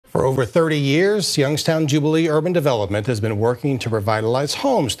For over 30 years, Youngstown Jubilee Urban Development has been working to revitalize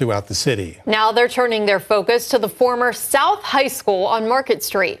homes throughout the city. Now they're turning their focus to the former South High School on Market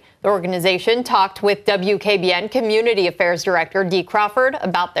Street. The organization talked with WKBN Community Affairs Director Dee Crawford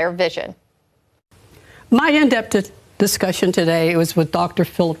about their vision. My in-depth discussion today was with Dr.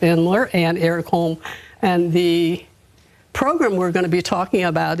 Philip Imler and Eric Holm, and the program we're going to be talking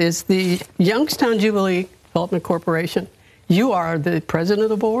about is the Youngstown Jubilee Development Corporation. You are the president of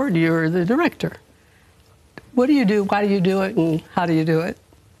the board, you're the director. What do you do, why do you do it, and how do you do it?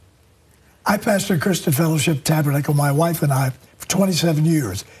 I pastored Christian Fellowship Tabernacle, my wife and I, for 27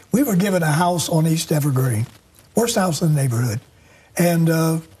 years. We were given a house on East Evergreen, worst house in the neighborhood,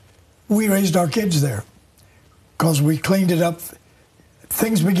 and we raised our kids there because we cleaned it up.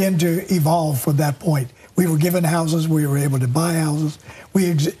 Things began to evolve from that point. We were given houses, we were able to buy houses.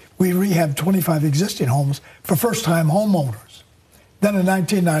 We rehabbed 25 existing homes for first-time homeowners. Then in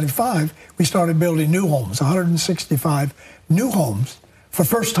 1995, we started building new homes, 165 new homes for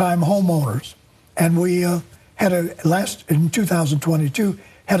first-time homeowners. And we in 2022,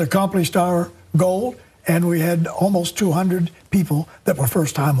 had accomplished our goal, and we had almost 200 people that were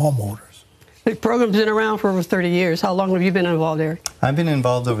first-time homeowners. The program's been around for over 30 years. How long have you been involved, Eric? I've been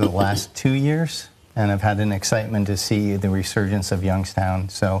involved over the last 2 years, and I've had an excitement to see the resurgence of Youngstown.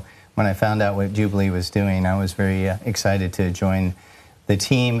 So when I found out what Jubilee was doing, I was very excited to join the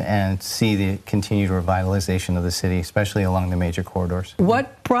team and see the continued revitalization of the city, especially along the major corridors.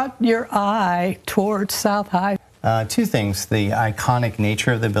 What brought your eye towards South High? Two things: the iconic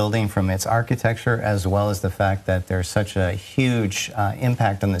nature of the building from its architecture, as well as the fact that there's such a huge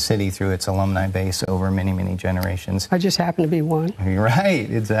impact on the city through its alumni base over many, many generations. I just happen to be one. Right,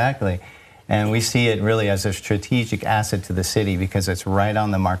 exactly. And we see it really as a strategic asset to the city because it's right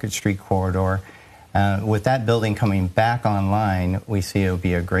on the Market Street corridor. With that building coming back online, we see it will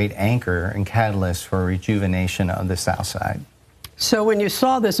be a great anchor and catalyst for rejuvenation of the South Side. So when you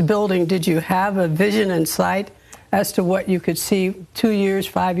saw this building, did you have a vision in sight as to what you could see 2 years,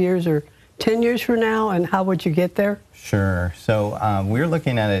 5 years, or 10 years from now, and how would you get there? Sure. So we're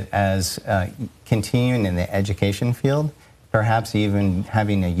looking at it as continuing in the education field, perhaps even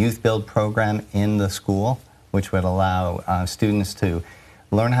having a youth build program in the school, which would allow students to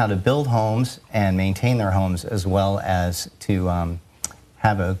learn how to build homes and maintain their homes, as well as to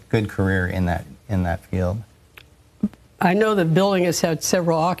have a good career in that field. I know the building has had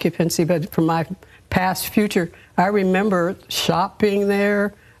several occupancy, but from my past future, I remember shop being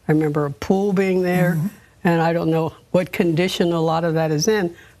there, I remember a pool being there, and I don't know what condition a lot of that is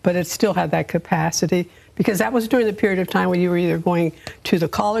in, but it still had that capacity, because that was during the period of time when you were either going to the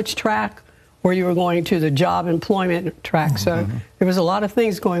college track or you were going to the job employment track. So there was a lot of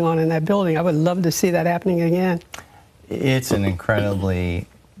things going on in that building. I would love to see that happening again. It's an incredibly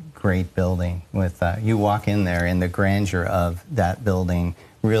great building. With you walk in there and the grandeur of that building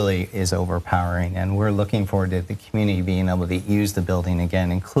really is overpowering, and we're looking forward to the community being able to use the building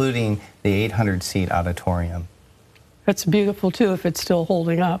again, including the 800-seat auditorium. That's beautiful too, if it's still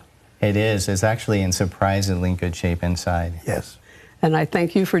holding up. It is. It's actually in surprisingly good shape inside. Yes. And I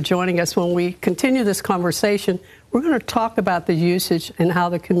thank you for joining us. When we continue this conversation, we're going to talk about the usage and how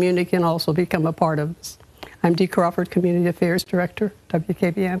the community can also become a part of this. I'm Dee Crawford, Community Affairs Director,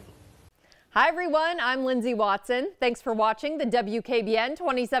 WKBN. Hi everyone, I'm Lindsay Watson. Thanks for watching the WKBN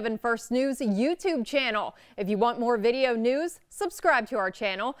 27 First News YouTube channel. If you want more video news, subscribe to our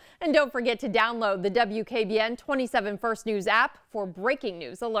channel. And don't forget to download the WKBN 27 First News app for breaking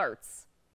news alerts.